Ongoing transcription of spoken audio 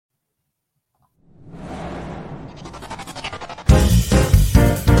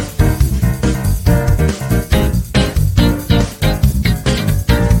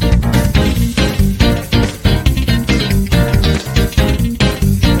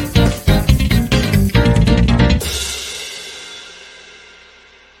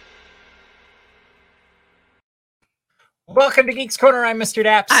Welcome to Geeks Corner. I'm Mr.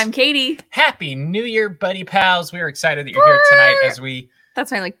 Daps. I'm Katie. Happy New Year, buddy pals. We are excited that you're here tonight as we...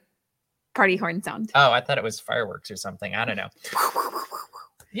 That's my party horn sound. Oh, I thought it was fireworks or something. I don't know.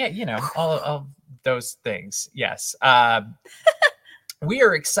 Yeah, you know, all of those things. Yes. We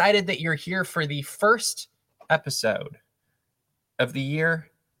are excited that you're here for the first episode of the year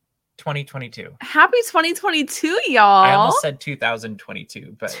 2022. Happy 2022, y'all. I almost said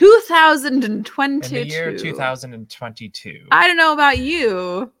 2022, but 2022. in the year 2022. I don't know about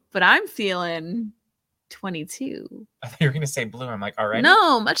you, but I'm feeling 22. I thought you were going to say blue. I'm like, all right.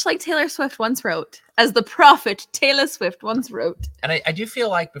 No, much like Taylor Swift once wrote, as the prophet Taylor Swift once wrote. And I do feel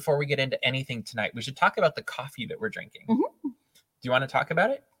like before we get into anything tonight, we should talk about the coffee that we're drinking. Mm-hmm. Do you want to talk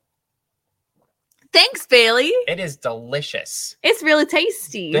about it? Thanks, Bailey. It is delicious. It's really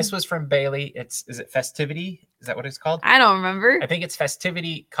tasty. This was from Bailey. Is it Festivity? Is that what it's called? I don't remember. I think it's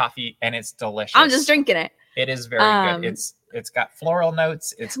Festivity coffee, and it's delicious. I'm just drinking it. It is very good. It's got floral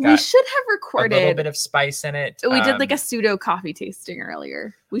notes. We should have recorded a little bit of spice in it. We did like a pseudo coffee tasting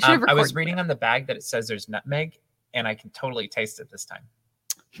earlier. We should have recorded. I was reading on the bag that it says there's nutmeg, and I can totally taste it this time.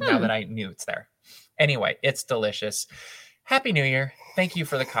 Now that I knew it's there. Anyway, it's delicious. Happy New Year. Thank you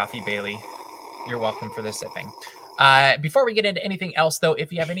for the coffee, Bailey. You're welcome for the sipping. Before we get into anything else, though,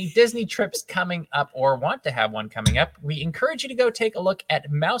 if you have any Disney trips coming up or want to have one coming up, we encourage you to go take a look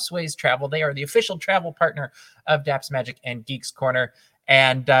at Mouseways Travel. They are the official travel partner of Daps Magic and Geeks Corner.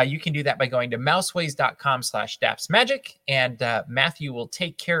 And you can do that by going to mouseways.com/dapsmagic. And Matthew will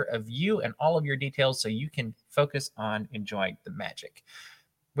take care of you and all of your details so you can focus on enjoying the magic.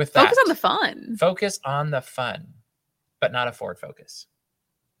 With that, focus on the fun. Focus on the fun, but not a Ford Focus.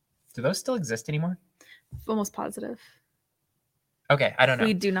 Do those still exist anymore? Almost positive. Okay, I don't know.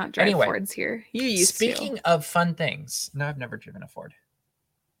 We do not drive Fords here. You used to. Speaking of fun things, no, I've never driven a Ford.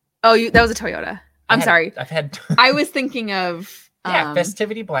 Oh, that was a Toyota. Sorry. I've had. I was thinking of.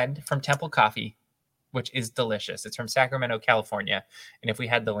 Festivity Blend from Temple Coffee, which is delicious. It's from Sacramento, California, and if we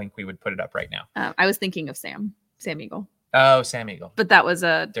had the link, we would put it up right now. I was thinking of Sam Eagle. Oh, Sam Eagle. But that was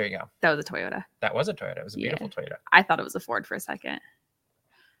a. There you go. That was a Toyota. That was a Toyota. It was a beautiful Toyota. I thought it was a Ford for a second.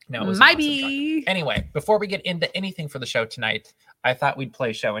 No, it was might an awesome be. truck. Anyway, before we get into anything for the show tonight, I thought we'd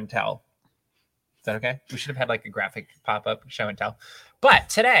play show and tell. Is that okay? We should have had like a graphic pop-up show and tell. But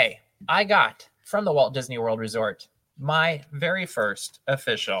today, I got from the Walt Disney World Resort my very first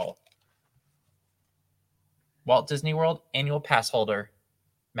official Walt Disney World annual pass holder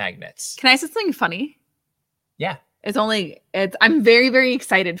magnets. Can I say something funny? Yeah. I'm very, very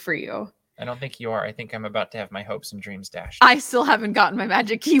excited for you. I don't think you are. I think I'm about to have my hopes and dreams dashed. I still haven't gotten my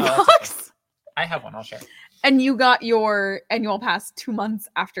Magic Key box. Okay. I have one. I'll share. And you got your annual pass 2 months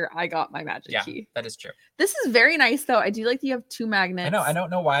after I got my Magic Key. That is true. This is very nice, though. I do like that you have 2 magnets. I know. I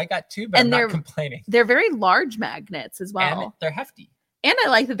don't know why I got 2, but I'm not complaining. They're very large magnets as well. And they're hefty. And I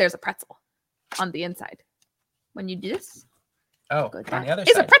like that there's a pretzel on the inside. When you do this. Oh, on the other side.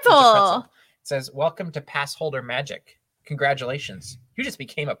 It's a pretzel. It says, "Welcome to Pass Holder Magic. Congratulations. You just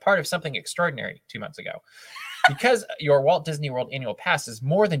became a part of something extraordinary 2 months ago. Because your Walt Disney World annual pass is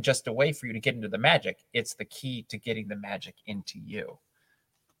more than just a way for you to get into the magic. It's the key to getting the magic into you."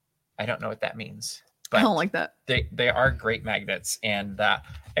 I don't know what that means. But I don't like that. They are great magnets, and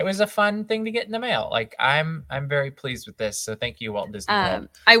it was a fun thing to get in the mail. Like I'm very pleased with this. So thank you, Walt Disney World.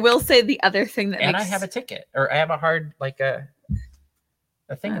 I will say the other thing that I have a ticket, or I have a hard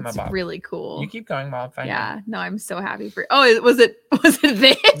a thingamabob. That's really cool. You keep going while I'm finding. Yeah, no, I'm so happy for. Oh, was it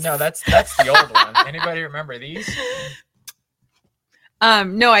this? No, that's the old one. Anybody remember these?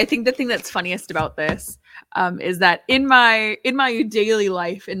 No, I think the thing that's funniest about this is that in my daily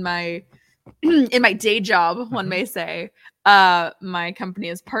life, in my day job, one may say, my company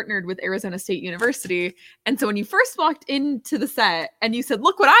is partnered with Arizona State University, and so when you first walked into the set and you said,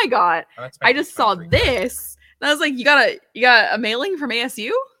 "Look what I got," I just saw this. And I was like, you got a mailing from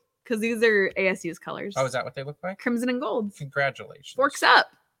ASU? Because these are ASU's colors. Oh, is that what they look like? Crimson and gold. Congratulations. Forks up.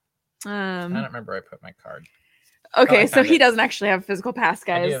 I don't remember where I put my card. Okay, so he doesn't actually have a physical pass,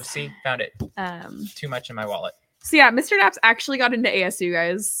 guys. I do. See, found it. Too much in my wallet. So yeah, Mr. Daps actually got into ASU,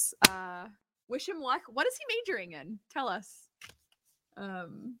 guys. Wish him luck. What is he majoring in? Tell us.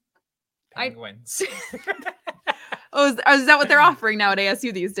 Penguins. Is that what they're offering now at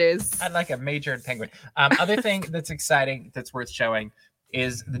ASU these days? I'd like a major in penguin. Other thing that's exciting, that's worth showing,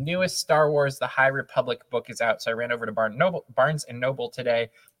 is the newest Star Wars: The High Republic book is out. So I ran over to Barnes and Noble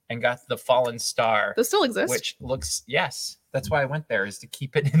today and got The Fallen Star. Those still exist? Which looks, yes. That's why I went there, is to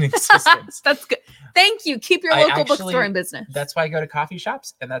keep it in existence. That's good. Thank you. Keep your local bookstore in business. That's why I go to coffee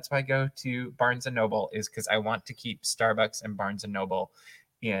shops, and that's why I go to Barnes and Noble, is because I want to keep Starbucks and Barnes and Noble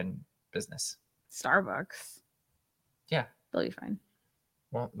in business. Starbucks. Yeah. They'll be fine.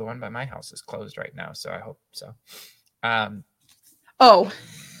 Well, the one by my house is closed right now, so I hope so. Oh,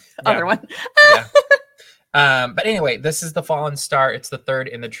 Yeah. other one. Yeah. But anyway, this is The Fallen Star. It's the third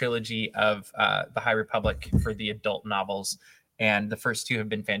in the trilogy of the High Republic for the adult novels. And the first two have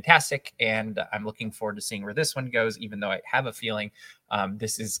been fantastic. And I'm looking forward to seeing where this one goes, even though I have a feeling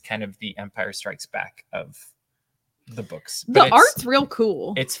this is kind of the Empire Strikes Back of the books. But The art's real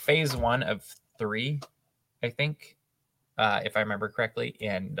cool. It's phase 1 of 3, I think, if I remember correctly.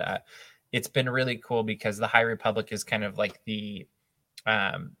 And it's been really cool because the High Republic is kind of like the,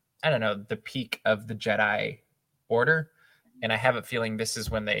 I don't know, the peak of the Jedi Order. And I have a feeling this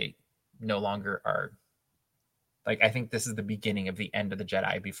is when they no longer are. Like, I think this is the beginning of the end of the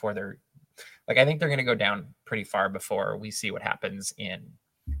Jedi before they're, like, I think they're going to go down pretty far before we see what happens in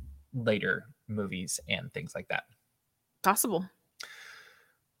later movies and things like that. Possible.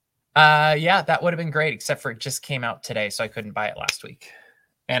 Yeah, that would have been great, except for it just came out today, so I couldn't buy it last week.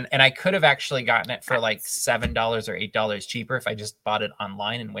 And I could have actually gotten it for like $7 or $8 cheaper if I just bought it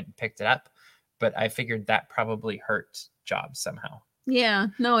online and went and picked it up. But I figured that probably hurt jobs somehow. Yeah,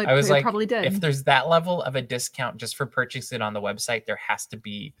 no, I was like, probably did. If there's that level of a discount just for purchasing it on the website, there has to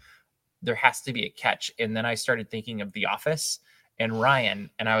be a catch. And then I started thinking of The Office and Ryan,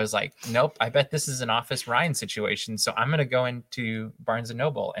 and I was like, nope, I bet this is an Office Ryan situation. So I'm gonna go into Barnes and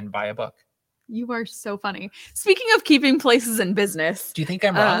Noble and buy a book. You are so funny. Speaking of keeping places in business, Do you think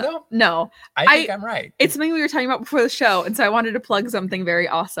I'm wrong though? No, I think I'm right. It's something we were talking about before the show, and so I wanted to plug something very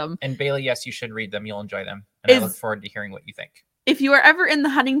awesome. And Bailey, yes, you should read them. You'll enjoy them, and I look forward to hearing what you think. If you are ever in the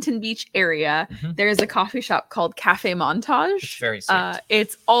Huntington Beach area, there is a coffee shop called Cafe Montage. It's very sweet.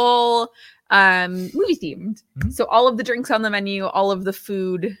 It's all movie themed. So all of the drinks on the menu, all of the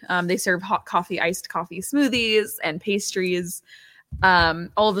food, they serve hot coffee, iced coffee, smoothies, and pastries.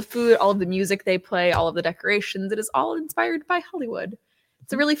 All of the food, all of the music they play, all of the decorations. It is all inspired by Hollywood.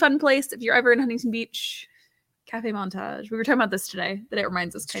 It's a really fun place. If you're ever in Huntington Beach, Cafe Montage. We were talking about this today, that it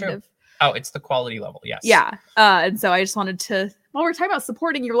reminds us kind of. Oh, it's the quality level. Yes. Yeah. And so I just wanted to, while we're talking about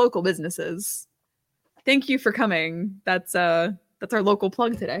supporting your local businesses, thank you for coming. That's our local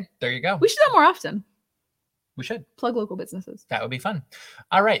plug today. There you go. We should do that more often. We should plug local businesses. That would be fun.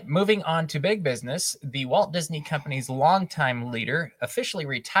 All right. Moving on to big business. The Walt Disney Company's longtime leader officially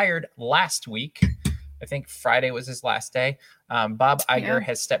retired last week. I think Friday was his last day. Bob Iger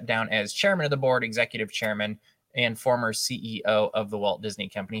has stepped down as chairman of the board, executive chairman, and former CEO of the Walt Disney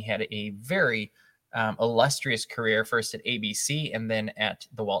Company. He had a very illustrious career, first at ABC and then at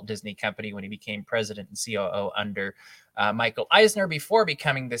the Walt Disney Company when he became president and COO under Michael Eisner before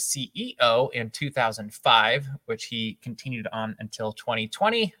becoming the CEO in 2005, which he continued on until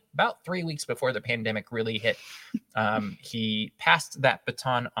 2020, about 3 weeks before the pandemic really hit. He passed that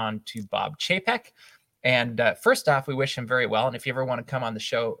baton on to Bob Chapek. And first off, we wish him very well. And if you ever want to come on the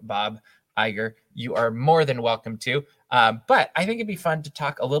show, Bob Iger, you are more than welcome to. But I think it'd be fun to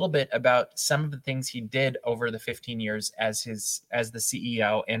talk a little bit about some of the things he did over the 15 years as the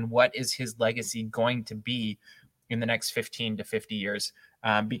CEO, and what is his legacy going to be in the next 15 to 50 years.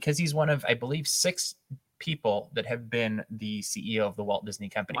 Because he's one of, I believe, 6 people that have been the CEO of the Walt Disney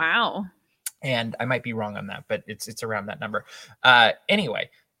Company. Wow. And I might be wrong on that, but it's around that number. Anyway,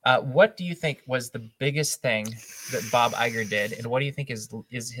 what do you think was the biggest thing that Bob Iger did, and what do you think is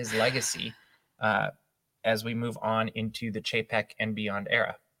his legacy as we move on into the Chapek and beyond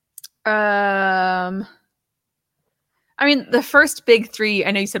era? I mean, the first big 3,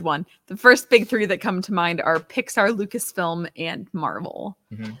 I know you said 1. The first big 3 that come to mind are Pixar, Lucasfilm, and Marvel.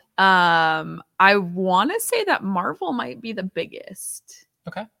 Mm-hmm. I want to say that Marvel might be the biggest.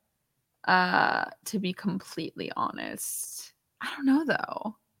 Okay. To be completely honest. I don't know,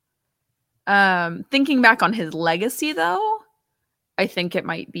 though. Thinking back on his legacy, though, I think it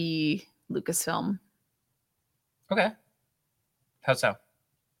might be Lucasfilm. Okay. How so?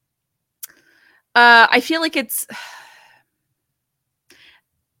 I feel like it's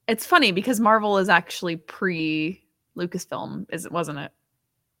funny because Marvel is actually pre Lucasfilm, wasn't it?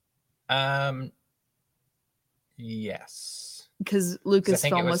 Yes. Because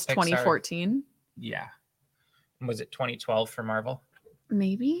Lucasfilm was 2014. Yeah. Was it 2012 for Marvel?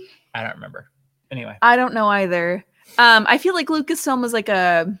 Maybe. I don't remember. Anyway. I don't know either. I feel like Lucasfilm was like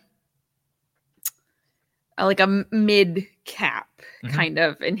a mid cap kind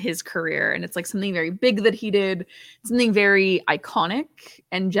of in his career, and it's like something very big that he did, something very iconic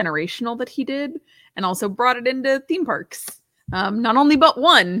and generational that he did, and also brought it into theme parks. Not only but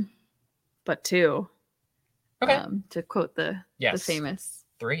 1, but 2. Okay. To quote the famous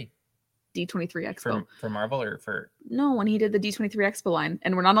 3 D23 Expo for Marvel, or for when he did the D23 Expo line,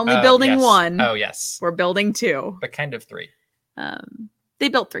 and we're not only building 1. Oh yes, we're building 2, but kind of 3. They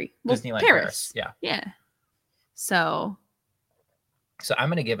built 3. Well, Disneyland Paris. Yeah. Yeah. So I'm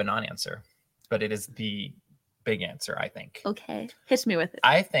going to give a non-answer, but it is the big answer, I think. okay, hit me with it.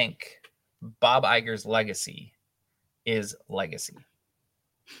 I think Bob Iger's legacy is legacy.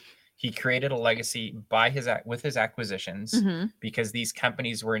 He created a legacy with his acquisitions because these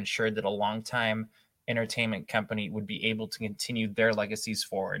companies were ensured that a long-time entertainment company would be able to continue their legacies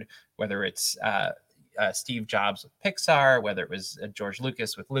forward, whether it's Steve Jobs with Pixar, whether it was George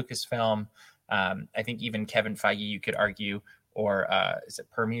Lucas with Lucasfilm. I think even Kevin Feige, you could argue, or is it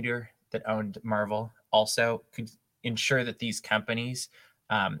Permuter that owned Marvel, also could ensure that these companies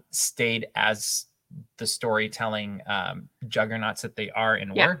stayed as the storytelling juggernauts that they are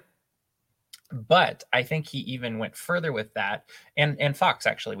and were. But I think he even went further with that, and Fox,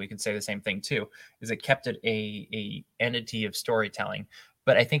 actually, we could say the same thing too, is it kept it a entity of storytelling.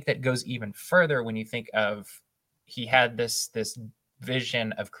 But I think that goes even further when you think of he had this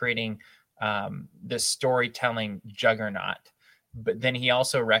vision of creating this storytelling juggernaut. But then he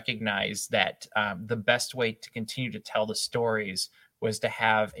also recognized that the best way to continue to tell the stories was to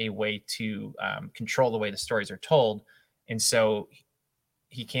have a way to control the way the stories are told. And so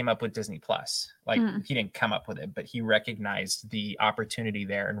he came up with Disney Plus. He didn't come up with it, but he recognized the opportunity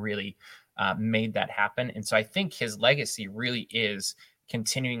there and really made that happen. And so I think his legacy really is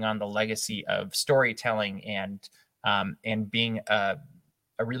continuing on the legacy of storytelling and being a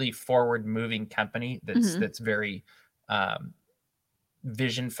really forward moving company that's very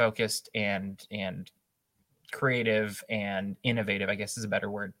vision focused and creative and innovative, I guess is a better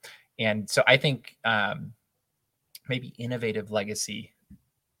word. And so I think maybe innovative legacy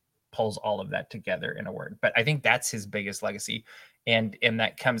pulls all of that together in a word, but I think that's his biggest legacy. And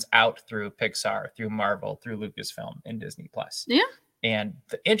that comes out through Pixar, through Marvel, through Lucasfilm and Disney Plus. Yeah. And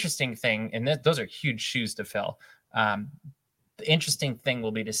the interesting thing, and those are huge shoes to fill. The interesting thing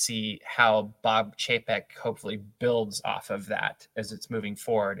will be to see how Bob Chapek hopefully builds off of that as it's moving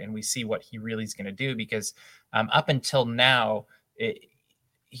forward. And we see what he really is going to do, because up until now,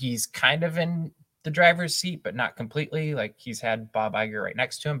 he's kind of in the driver's seat, but not completely. Like, he's had Bob Iger right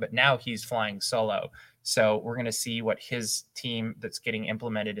next to him, but now he's flying solo. So we're going to see what his team that's getting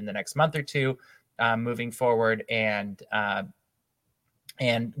implemented in the next month or two moving forward. And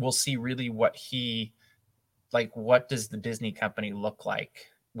we'll see really what does the Disney company look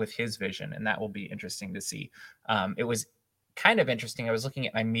like with his vision? And that will be interesting to see. It was kind of interesting. I was looking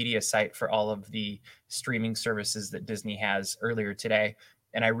at my media site for all of the streaming services that Disney has earlier today,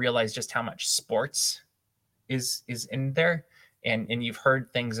 and I realized just how much sports is in there. And you've heard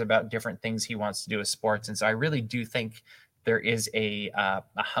things about different things he wants to do with sports. And so I really do think there is a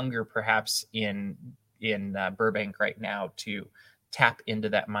hunger perhaps in Burbank right now to tap into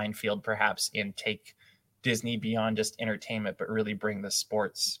that minefield perhaps and take Disney beyond just entertainment, but really bring the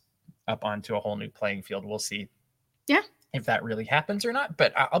sports up onto a whole new playing field. We'll see if that really happens or not,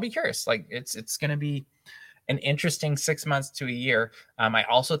 but I'll be curious. Like, it's going to be an interesting 6 months to a year. I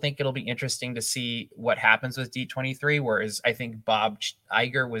also think it'll be interesting to see what happens with D23, whereas I think Bob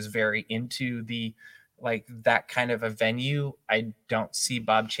Iger was very into that kind of a venue. I don't see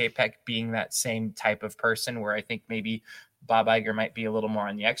Bob Chapek being that same type of person, where I think maybe Bob Iger might be a little more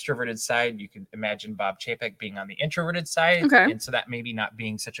on the extroverted side. You could imagine Bob Chapek being on the introverted side. Okay. And so that maybe not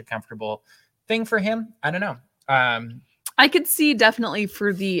being such a comfortable thing for him. I don't know. I could see definitely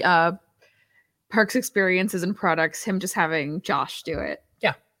for the parks experiences and products, him just having Josh do it.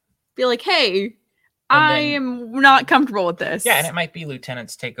 Yeah. Be like, hey, I am not comfortable with this. Yeah. And it might be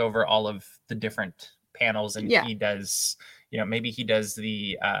lieutenants take over all of the different panels, and he does, maybe he does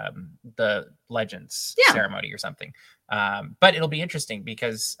the Legends ceremony or something. But it'll be interesting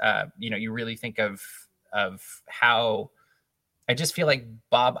because, you really think of how I just feel like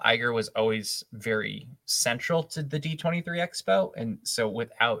Bob Iger was always very central to the D23 Expo. And so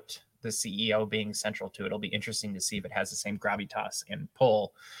without the CEO being central to it, it'll be interesting to see if it has the same gravitas and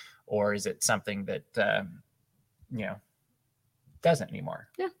pull, or is it something that, doesn't anymore.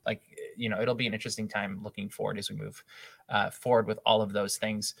 Yeah. It'll be an interesting time looking forward as we move forward with all of those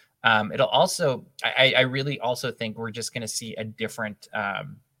things. It'll also, I really also think we're just going to see a different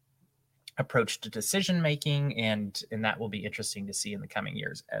approach to decision making, and that will be interesting to see in the coming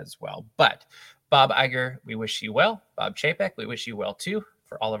years as well. But Bob Iger, we wish you well. Bob Chapek, we wish you well too,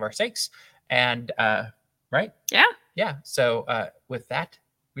 for all of our sakes. And right? Yeah. So with that,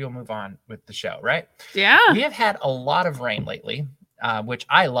 we will move on with the show, right? Yeah. We have had a lot of rain lately, which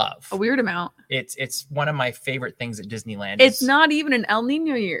I love. A weird amount. It's one of my favorite things at Disneyland. It's not even an El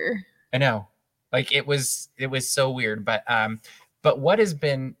Nino year. I know. It was so weird. But what has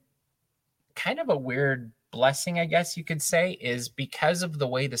been kind of a weird blessing, I guess you could say, is because of the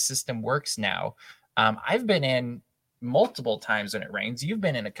way the system works now. I've been in multiple times when it rains. You've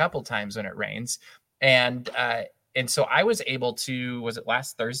been in a couple times when it rains. And so I was able to, was it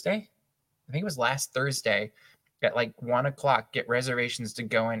last Thursday? I think it was last Thursday at like 1:00, get reservations to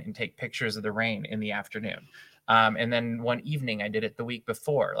go in and take pictures of the rain in the afternoon. And then one evening I did it the week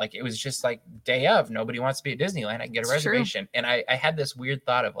before. Like, it was just like day of, nobody wants to be at Disneyland. I can get a reservation. And I had this weird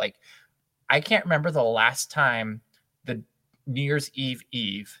thought of like, I can't remember the last time the New Year's Eve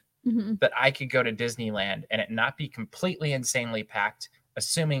that I could go to Disneyland and it not be completely insanely packed,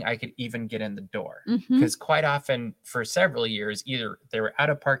 assuming I could even get in the door. Because quite often for several years, either they were out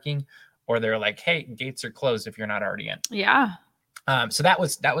of parking or they're like, hey, gates are closed if you're not already in. Yeah. So that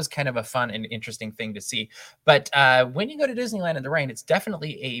was kind of a fun and interesting thing to see. But when you go to Disneyland in the rain, it's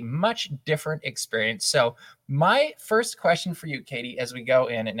definitely a much different experience. So my first question for you, Katie, as we go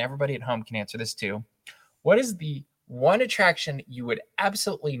in, and everybody at home can answer this too, what is the one attraction you would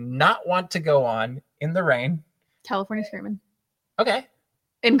absolutely not want to go on in the rain? California Screaming. Okay.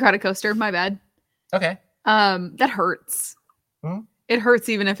 Incredicoaster, my bad. Okay. That hurts. It hurts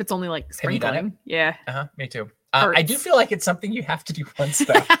even if it's only like sprinkling. Have you done it? Yeah. Me too. I do feel like it's something you have to do once,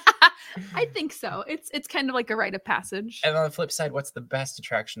 though. I think so. It's kind of like a rite of passage. And on the flip side, what's the best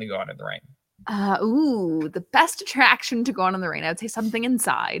attraction to go on in the rain? The best attraction to go on in the rain. I would say something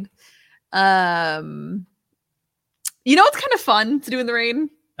inside. You know what's kind of fun to do in the rain?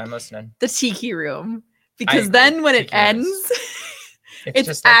 I'm listening. The Tiki Room. Because then when it ends, it's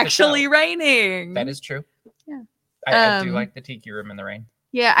just like actually raining. That is true. Yeah. I do like the Tiki Room in the rain.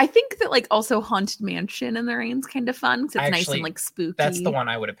 Yeah, I think that like also Haunted Mansion in the rain's kind of fun because it's nice and like spooky. That's the one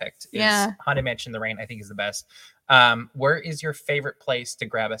I would have picked. Yeah. Haunted Mansion in the rain, I think, is the best. Where is your favorite place to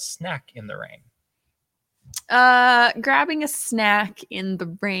grab a snack in the rain? Grabbing a snack in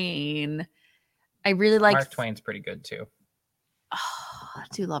the rain. I really like Mark Twain's pretty good too. Oh, I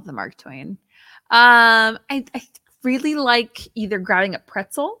do love the Mark Twain. I really like either grabbing a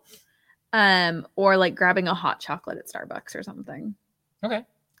pretzel, or like grabbing a hot chocolate at Starbucks or something. Okay.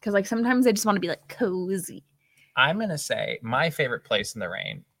 Because like sometimes I just want to be like cozy. I'm gonna say my favorite place in the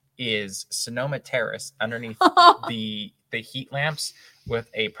rain is Sonoma Terrace underneath the heat lamps with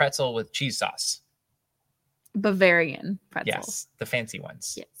a pretzel with cheese sauce. Bavarian pretzels. Yes, the fancy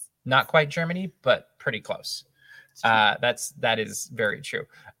ones. Yes. Not quite Germany, but pretty close. That is very true.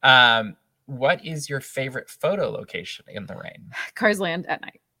 What is your favorite photo location in the rain? Cars Land at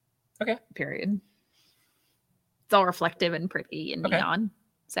night. Okay. Period. It's all reflective and pretty and neon.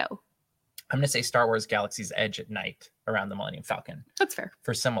 So I'm going to say Star Wars Galaxy's Edge at night around the Millennium Falcon. That's fair.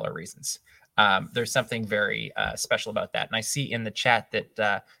 For similar reasons. There's something very special about that. And I see in the chat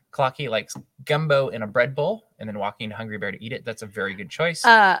that Clocky likes gumbo in a bread bowl and then walking to Hungry Bear to eat it. That's a very good choice.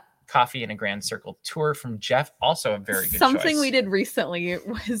 Coffee in a Grand Circle tour from Jeff. Also a very good choice. Something we did recently it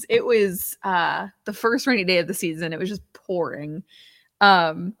was the first rainy day of the season. It was just pouring.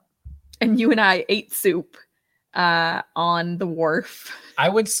 And you and I ate soup on the wharf. I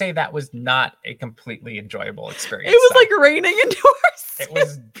would say that was not a completely enjoyable experience. It was like raining indoors. It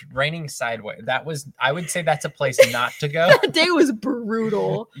was raining sideways. I would say that's a place not to go. That day was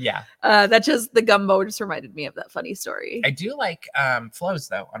brutal. Yeah. The gumbo just reminded me of that funny story. I do like flows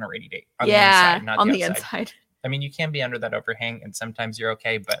though on a rainy day. On the inside, not on the inside. I mean, you can be under that overhang and sometimes you're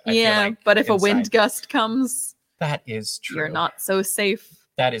okay, but I feel like but if a wind gust comes, that is true. You're not so safe.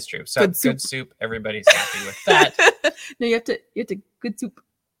 That is true. So good soup. Everybody's happy with that. No, you have to good soup.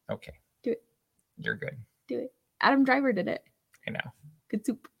 Okay. Do it. You're good. Do it. Adam Driver did it. I know. Good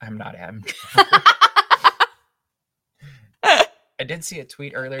soup. I'm not Adam Driver. I did see a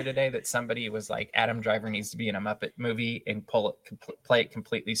tweet earlier today that somebody was like, Adam Driver needs to be in a Muppet movie and play it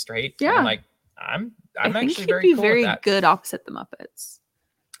completely straight. Yeah. I'm like, I'm actually very cool very with that. good opposite the Muppets.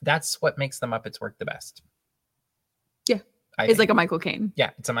 That's what makes the Muppets work the best. Yeah. It's like a Michael Caine.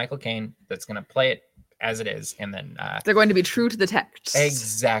 Yeah, it's a Michael Caine that's going to play it as it is, and then they're going to be true to the text.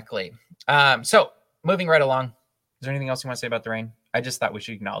 Exactly. So moving right along, is there anything else you want to say about the rain? I just thought we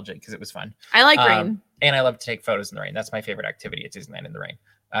should acknowledge it because it was fun. I like rain, and I love to take photos in the rain. That's my favorite activity at Disneyland in the rain.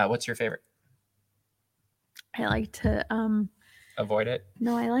 What's your favorite? I like to avoid it.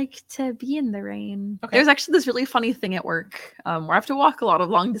 No, I like to be in the rain. Okay. There's actually this really funny thing at work where I have to walk a lot of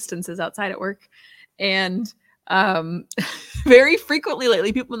long distances outside at work, and very frequently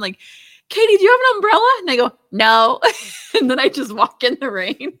lately people have been like, Katie, do you have an umbrella? And I go, no. And then I just walk in the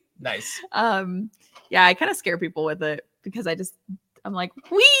rain. Nice. Yeah, I kind of scare people with it because I'm like,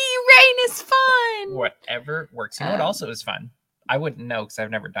 rain is fun. Whatever works. You know what also is fun? I wouldn't know because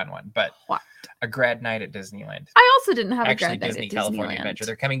I've never done one, but what? A grad night at Disneyland. I also didn't have a grad night Disney at California Disneyland. Adventure.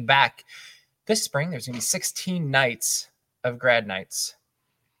 They're coming back this spring there's going to be 16 nights of grad nights.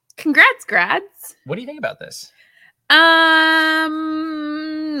 Congrats, grads. What do you think about this?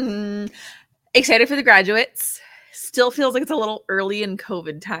 Excited for the graduates. Still feels like it's a little early in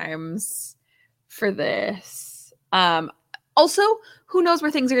COVID times for this. Also, who knows where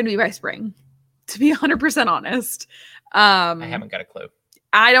things are going to be by spring? To be 100% honest, I haven't got a clue.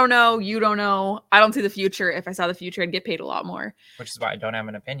 I don't know. You don't know. I don't see the future. If I saw the future, I'd get paid a lot more. Which is why I don't have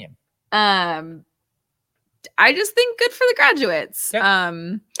an opinion. I just think good for the graduates. Yeah.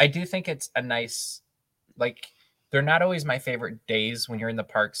 I do think it's a nice, like, they're not always my favorite days when you're in the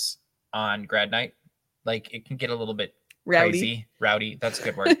parks on grad night. Like, it can get a little bit rowdy. That's a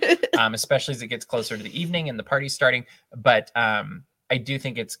good word. Especially as it gets closer to the evening and the party's starting. But I do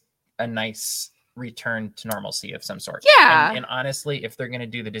think it's a nice return to normalcy of some sort. Yeah. And honestly, if they're going to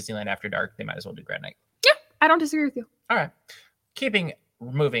do the Disneyland After Dark, they might as well do grad night. Yeah, I don't disagree with you. All right.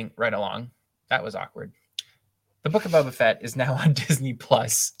 Moving right along. That was awkward. The Book of Boba Fett is now on Disney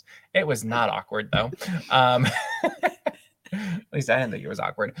Plus. It was not awkward though. At least I didn't think it was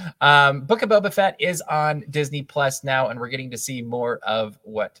awkward. Book of Boba Fett is on Disney Plus now, and we're getting to see more of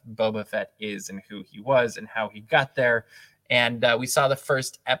what Boba Fett is and who he was and how he got there. And we saw the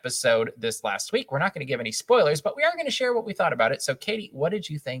first episode this last week. We're not going to give any spoilers, but we are going to share what we thought about it. So, Katie, what did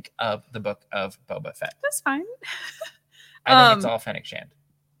you think of the Book of Boba Fett? That's fine. I think it's all Fennec Shand.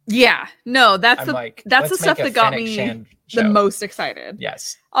 Yeah, no, that's the stuff that got me the most excited.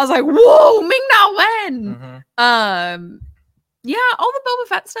 Yes, I was like, "Whoa, Ming-Na Wen!" Mm-hmm. Yeah, all the Boba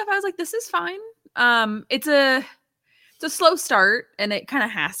Fett stuff. I was like, "This is fine." It's a slow start, and it kind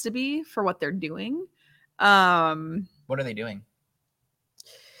of has to be for what they're doing. What are they doing?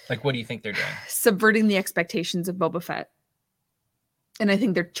 Like, what do you think they're doing? Subverting the expectations of Boba Fett, and I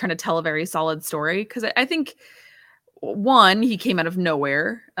think they're trying to tell a very solid story because I think. One, he came out of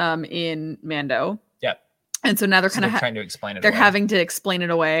nowhere in Mando. Yep. And so now they're kind of trying to explain it. They're having to explain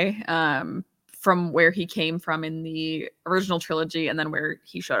it away from where he came from in the original trilogy and then where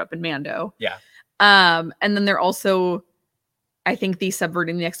he showed up in Mando. Yeah. And then they're also, I think the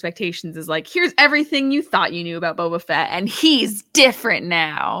subverting the expectations is like, here's everything you thought you knew about Boba Fett and he's different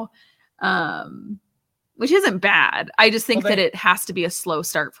now. Which isn't bad. I just think that it has to be a slow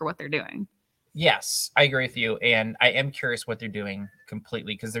start for what they're doing. Yes, I agree with you. And I am curious what they're doing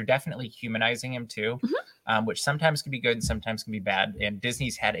completely because they're definitely humanizing him too, which sometimes can be good and sometimes can be bad. And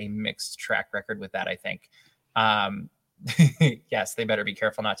Disney's had a mixed track record with that, I think. Yes, they better be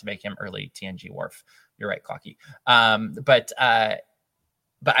careful not to make him early TNG Worf. You're right, Clocky. But I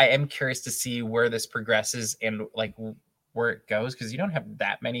am curious to see where this progresses and like where it goes because you don't have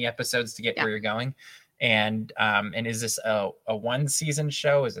that many episodes to get where you're going. And is this a 1 season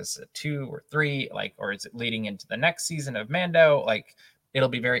show? Is this a 2 or 3? Like, or is it leading into the next season of Mando? Like, it'll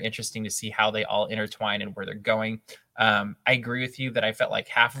be very interesting to see how they all intertwine and where they're going. I agree with you that I felt like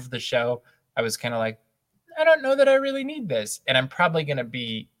half of the show, I was kind of like, I don't know that I really need this. And I'm probably going to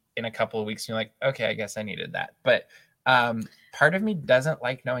be in a couple of weeks. And you're like, okay, I guess I needed that. But part of me doesn't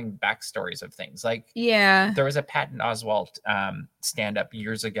like knowing backstories of things. Like, there was a Patton Oswalt stand-up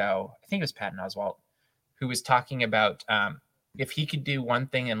years ago. I think it was Patton Oswalt. Who was talking about if he could do one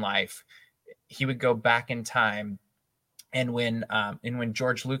thing in life, he would go back in time. And when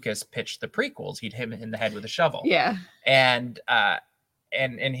George Lucas pitched the prequels, he'd hit him in the head with a shovel. Yeah. And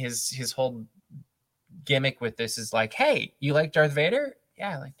his whole gimmick with this is like, hey, you like Darth Vader?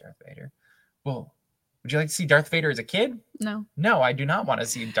 Yeah, I like Darth Vader. Well, would you like to see Darth Vader as a kid? No, I do not want to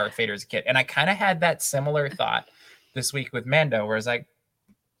see Darth Vader as a kid. And I kind of had that similar thought this week with Mando, where it's like,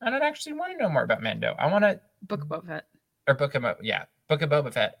 I don't actually want to know more about Mando. I want to Book of Boba Fett. Or Book of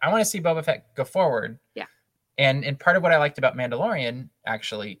Boba Fett. I want to see Boba Fett go forward. Yeah. And part of what I liked about Mandalorian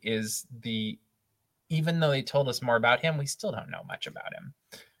actually is even though they told us more about him, we still don't know much about him.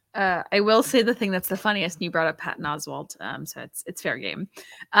 I will say the thing that's the funniest, and you brought up Patton Oswalt, so it's fair game.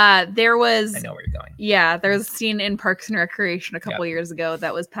 There was... I know where you're going. Yeah, there was a scene in Parks and Recreation a couple years ago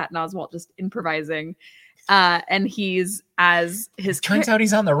that was Patton Oswalt just improvising. And he's as his turns out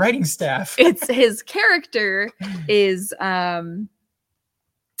he's on the writing staff. It's his character is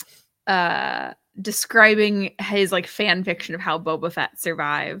describing his like fan fiction of how Boba Fett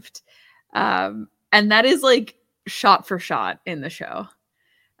survived. And that is like shot for shot in the show.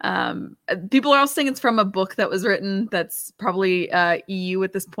 People are also saying it's from a book that was written that's probably EU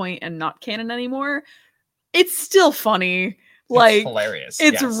at this point and not canon anymore. It's still funny. Like, it's hilarious.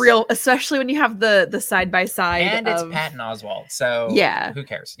 It's real, especially when you have the side by side. And it's Patton Oswalt, so who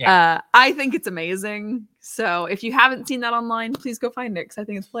cares? Yeah, I think it's amazing. So if you haven't seen that online, please go find it because I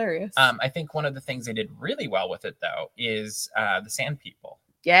think it's hilarious. I think one of the things they did really well with it though is the Sand People.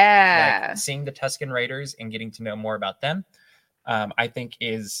 Yeah. Like seeing the Tusken Raiders and getting to know more about them, I think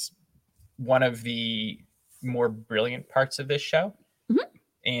is one of the more brilliant parts of this show. Mhm.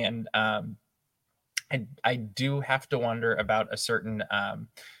 And I do have to wonder about a certain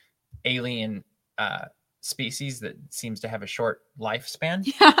alien species that seems to have a short lifespan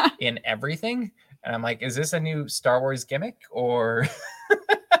in everything. And I'm like, is this a new Star Wars gimmick or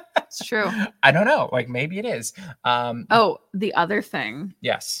It's true. I don't know. Like maybe it is. Oh, the other thing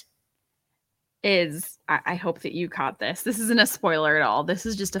Yes. is I hope that you caught this. This isn't a spoiler at all. This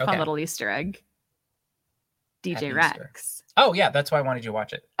is just a fun Okay. little Easter egg. DJ Happy Rex. Oh yeah, that's why I wanted you to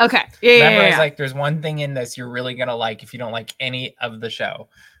watch it. Okay. Yeah. Remember, yeah, I was yeah. like, there's one thing in this you're really gonna like if you don't like any of the show.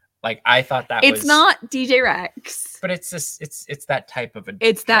 Like I thought that It's was not DJ Rex. but it's this it's that type of a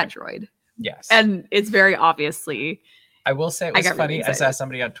It's that droid. droid. Yes. And it's very obviously I will say it I was got really funny. I saw excited.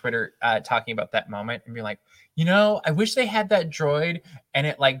 somebody on Twitter talking about that moment and be like, you know, I wish they had that droid and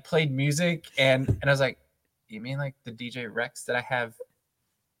it like played music and I was like, you mean like the DJ Rex that I have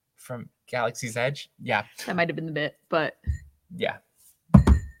from Galaxy's Edge? Yeah. that might have been the bit, but Yeah.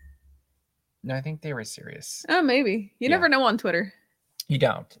 No, I think they were serious. oh, maybe. You Yeah. never know on Twitter. You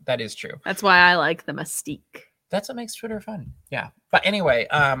don't. That is true. That's why I like the mystique. That's what makes Twitter fun. Yeah. But anyway,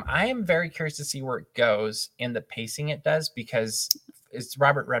 I am very curious to see where it goes in the pacing it does because it's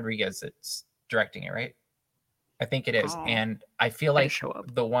Robert Rodriguez that's directing it, right? I think it is. Oh, and I feel gotta like show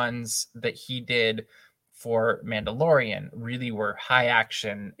up. the ones that he did for Mandalorian really were high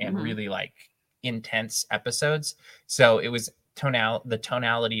action and Mhm. really like intense episodes. So it was the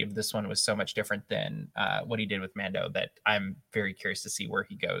tonality of this one was so much different than what he did with Mando that I'm very curious to see where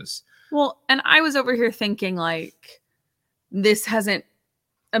he goes. Well, and I was over here thinking like this hasn't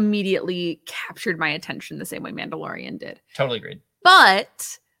immediately captured my attention the same way Mandalorian did. Totally agreed.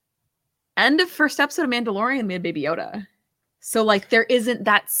 But end of first episode of Mandalorian, we had Baby Yoda. So like there isn't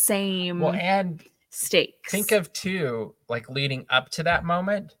that same Well, and stakes. think of too, like leading up to that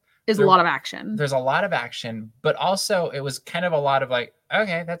moment, There's a there- lot of action. there's a lot of action, but also it was kind of a lot of like,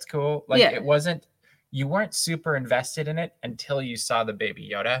 okay, that's cool. Like Yeah. it wasn't, you weren't super invested in it until you saw the Baby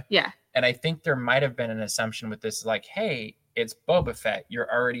Yoda. Yeah. And I think there might have been an assumption with this, like, hey, it's Boba Fett. You're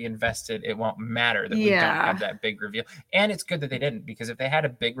already invested. It won't matter that we don't Yeah. have that big reveal. And it's good that they didn't, because if they had a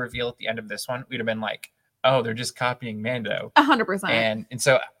big reveal at the end of this one, we'd have been like, oh, they're just copying Mando. 100%. And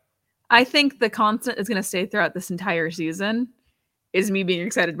so I think the constant is going to stay throughout this entire season is me being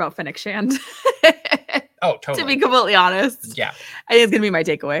excited about Fennec Shand. oh, To totally. be completely honest. Yeah. I think it's going to be my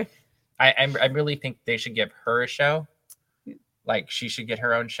takeaway. I really think they should give her a show. Like she should get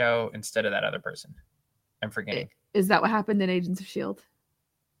her own show instead of that other person. I'm forgetting. Is that what happened in Agents of S.H.I.E.L.D.?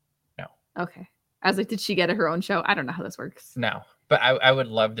 No. Okay. I was like, did she get her own show? I don't know how this works. No, but I would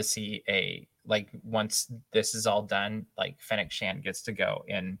love to see a, like, once this is all done, like Fennec Shand gets to go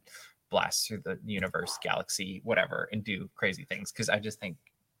and blast through the universe, galaxy, whatever, and do crazy things. Cause I just think,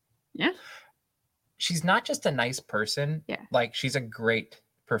 Yeah. she's not just a nice person. Yeah. Like she's a great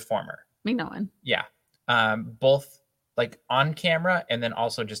performer. Me knowing. Yeah. Both like on camera and then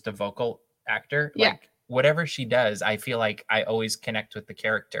also just a vocal actor. Yeah. Like whatever she does, I feel like I always connect with the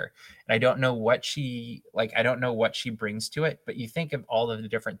character. And I don't know what she brings to it, but you think of all of the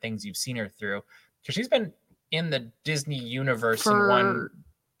different things you've seen her through. Because she's been in the Disney universe in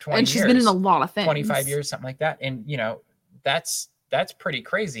 20 And she's years, been in a lot of things. 25 years, something like that. And you know, that's pretty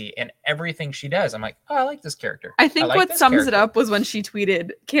crazy. And everything she does, I'm like, oh, I like this character. I think like what this sums it character. up was when she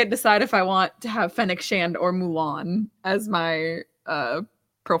tweeted, can't decide if I want to have Fennec Shand or Mulan as my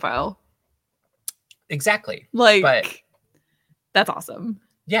profile. Exactly. Like, But that's awesome.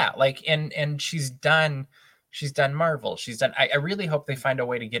 yeah, like and she's done Marvel. I really hope they find a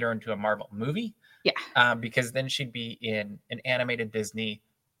way to get her into a Marvel movie. Yeah. Because then she'd be in an animated Disney,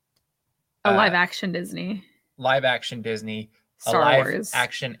 A live action Disney. live action Disney, Star a live Wars.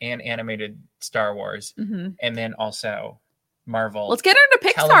 action and animated Star Wars, hmm and then also Marvel Let's get her to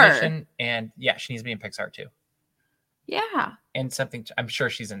Pixar. television. And yeah, she needs to be in Pixar too. Yeah. And something, I'm sure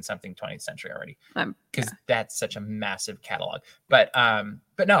she's in something 20th century already, because Yeah. that's such a massive catalog. But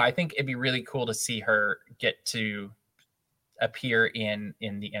no, I think it'd be really cool to see her get to appear in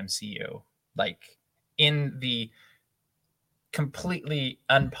the MCU, like in the completely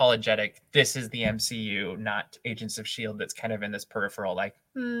unapologetic, this is the MCU, not Agents of S.H.I.E.L.D. that's kind of in this peripheral, like,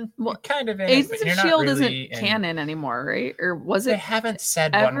 Well, you're kind of in it, Agents but of you're not S.H.I.E.L.D. really. isn't And canon anymore, right? Or was they it haven't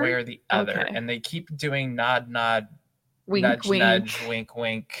said one way ever? or the other, Okay. and they keep doing nod, wink, nudge, wink? nudge, wink,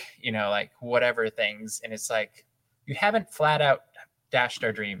 wink, you know, like whatever things. And it's like, you haven't flat out dashed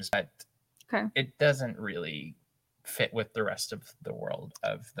our dreams, but Okay. it doesn't really fit with the rest of the world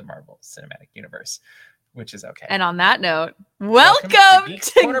of the Marvel Cinematic Universe. which is okay. And on that note, Welcome welcome to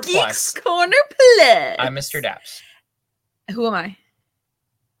Geeks to Corner Geeks Plus. Corner Plus. I'm Mr. Daps. Who am I?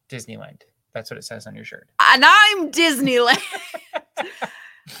 Disneyland. That's what it says on your shirt. And I'm Disneyland.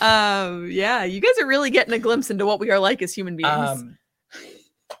 Yeah, you guys are really getting a glimpse into what we are like as human beings.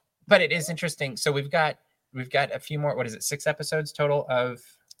 But it is interesting. So we've got a few more. What is it? 6 episodes total of.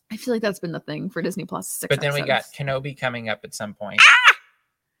 I feel like that's been the thing for Disney Plus. 6 But then we got episodes. Kenobi coming up at some point.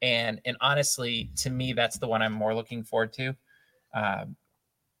 And honestly, to me, that's the one I'm more looking forward to,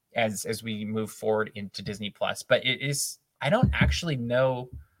 as we move forward into Disney Plus. But it is. I don't actually know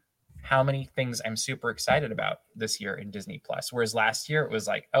how many things I'm super excited about this year in Disney Plus. Whereas last year it was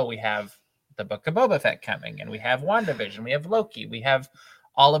like, oh, we have the Book of Boba Fett coming, and we have WandaVision, we have Loki, we have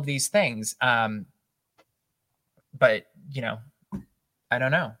all of these things. But you know, I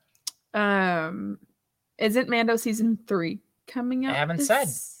don't know. Isn't Mando season 3 coming out? I haven't said.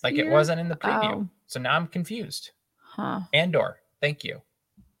 Like year? it wasn't in the preview. Oh. So now I'm confused. Huh. Andor, thank you.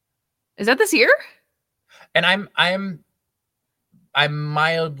 Is that this year? And I'm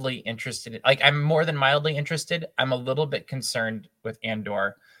mildly interested. Like I'm more than mildly interested. I'm a little bit concerned with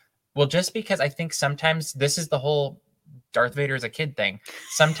Andor. Well, just because I think sometimes this is the whole Darth Vader is a kid thing.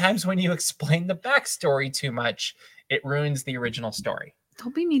 Sometimes when you explain the backstory too much, it ruins the original story.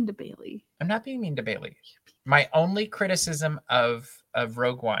 Don't be mean to Bailey. I'm not being mean to Bailey. My only criticism of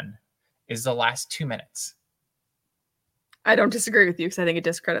Rogue One is the last 2 minutes. I don't disagree with you because I think it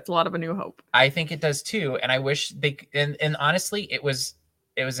discredits a lot of A New Hope. I think it does too, and I wish they. And honestly, it was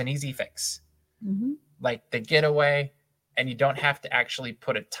an easy fix. Mm-hmm. Like the getaway, and you don't have to actually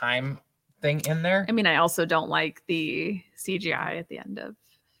put a time thing in there. I mean, I also don't like the CGI at the end of.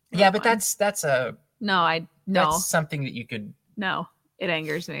 Yeah, Rogue but One. that's no. something that you could. No, it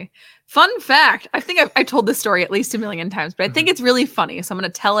angers me. Fun fact: I think I told this story at least 1 million times, but I think it's really funny, so I'm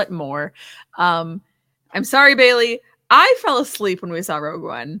going to tell it more. I'm sorry, Bailey. I fell asleep when we saw Rogue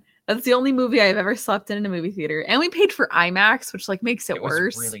One. That's the only movie I've ever slept in a movie theater, and we paid for IMAX, which like makes it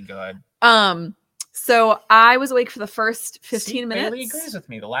worse. Was really good. So I was awake for the first 15 minutes. Bailey agrees with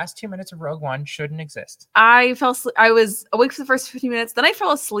me. The last 2 minutes of Rogue One shouldn't exist. I fell asleep. I was awake for the first 15 minutes. Then I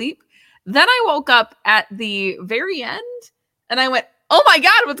fell asleep. Then I woke up at the very end, and I went, "Oh my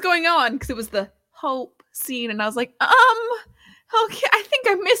god, what's going on?" Because it was the Hope scene, and I was like, okay, I think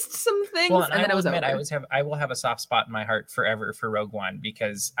I missed some things. Well, and then it was over. I will have a soft spot in my heart forever for Rogue One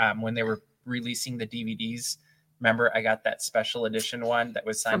because when they were releasing the DVDs, remember I got that special edition one that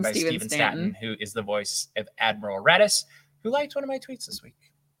was signed From by Steven Stanton, who is the voice of Admiral Raddus, who liked one of my tweets this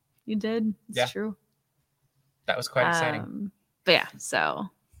week. You did. It's true. That was quite exciting. But yeah, so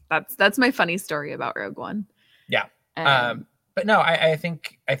that's my funny story about Rogue One. Yeah. But no, I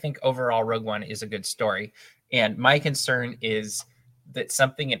think overall Rogue One is a good story. And my concern is that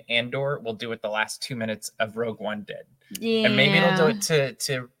something in Andor will do what the last 2 minutes of Rogue One did. Yeah. And maybe it'll do it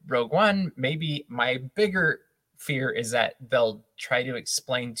to Rogue One. Maybe my bigger fear is that they'll try to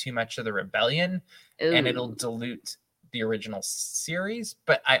explain too much of the rebellion and it'll dilute the original series.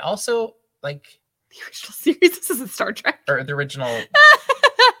 But I also like the original series. This isn't Star Trek. Or the original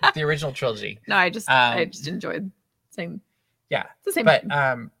trilogy. No, I just enjoyed saying yeah. It's the same but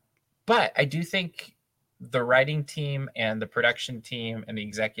thing. But I do think the writing team and the production team and the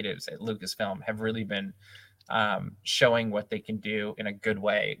executives at Lucasfilm have really been showing what they can do in a good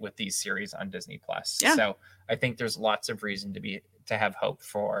way with these series on Disney Plus. Yeah. So I think there's lots of reason to have hope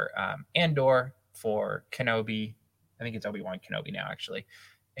for Andor, for Kenobi. I think it's Obi-Wan Kenobi now, actually.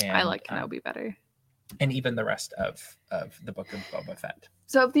 And I like Kenobi better. And even the rest of the Book of Boba Fett.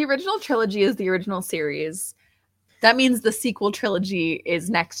 So if the original trilogy is the original series, that means the sequel trilogy is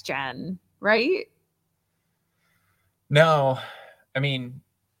next gen, right? No, I mean,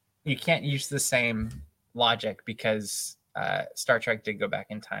 you can't use the same logic because Star Trek did go back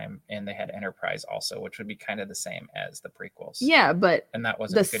in time and they had Enterprise also, which would be kind of the same as the prequels. Yeah, but and that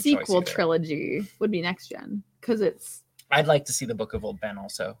wasn't the a good choice sequel either. Trilogy would be next gen because it's. I'd like to see the Book of Old Ben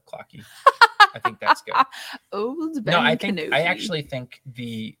also, Clocky. I think that's good. Old Ben. No, Kenobi. I actually think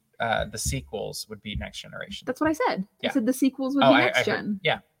the sequels would be next generation. That's what I said. Yeah. I said the sequels would be next gen.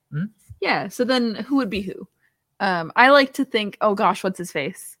 Yeah. Hmm? Yeah. So then who would be who? I like to think, oh gosh, what's his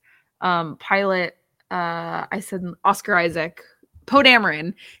face? Pilot, I said Oscar Isaac, Poe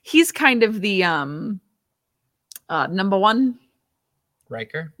Dameron. He's kind of the number one.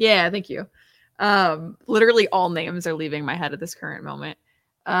 Riker? Yeah, thank you. Literally all names are leaving my head at this current moment.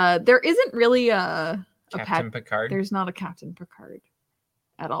 There isn't really a Captain Picard? There's not a Captain Picard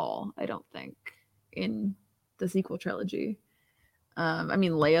at all, I don't think, in the sequel trilogy. I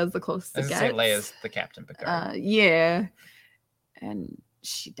mean, Leia's the closest to get. I was going to say Leia's the Captain Picard. Yeah. and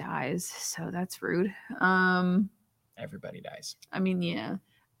she dies, so that's rude. Everybody dies. I mean, yeah.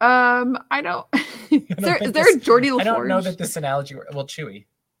 I don't. Is there a Geordie LaForge? I don't know that this analogy. Well, Chewie.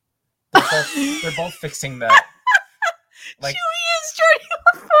 They're both fixing the. Like, Chewie is Geordie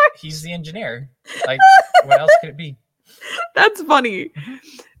LaForge. He's the engineer. Like, what else could it be? That's funny.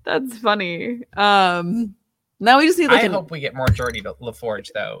 That's funny. Now we just need like I hope we get more Geordie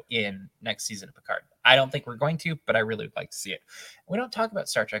LaForge though in next season of Picard. I don't think we're going to, but I really would like to see it. We don't talk about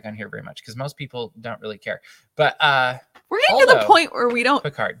Star Trek on here very much because most people don't really care. But we're getting to the point where we don't.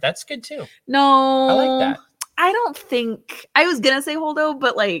 Picard, that's good too. No, I like that. I don't think I was gonna say Holdo,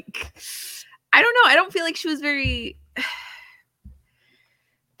 but like, I don't know. I don't feel like she was very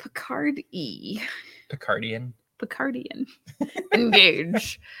Picard-y. Picardian.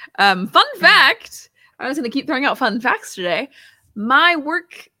 Engage. Fun fact. I was going to keep throwing out fun facts today. My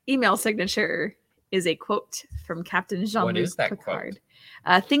work email signature is a quote from Captain Jean-Luc Picard.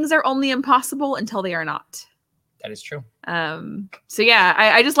 Things are only impossible until they are not. That is true. So yeah,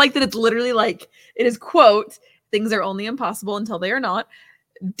 I just like that it's literally like, it is quote, things are only impossible until they are not,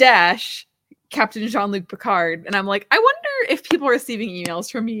 dash, Captain Jean-Luc Picard. And I'm like, I wonder if people receiving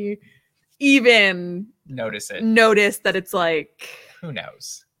emails from me even notice that it's like, who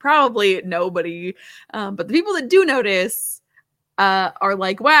knows? Probably nobody. But the people that do notice are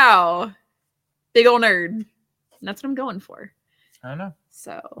like, wow, big ol' nerd. And that's what I'm going for. I don't know.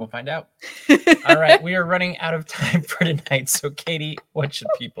 So we'll find out. All right. We are running out of time for tonight. So Katie, what should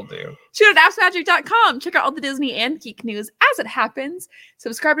people do? Shoot at appsmagic.com. Check out all the Disney and geek news as it happens.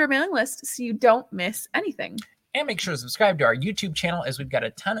 Subscribe to our mailing list so you don't miss anything. And make sure to subscribe to our YouTube channel as we've got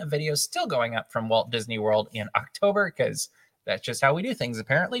a ton of videos still going up from Walt Disney World in October because that's just how we do things,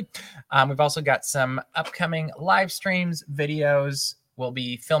 apparently. We've also got some upcoming live streams, videos.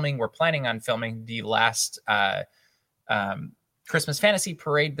 We're planning on filming the last Christmas Fantasy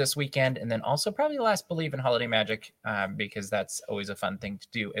Parade this weekend, and then also probably the last Believe in Holiday Magic, because that's always a fun thing to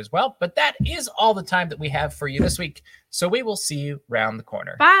do as well. But that is all the time that we have for you this week. So we will see you round the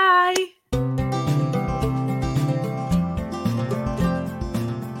corner. Bye.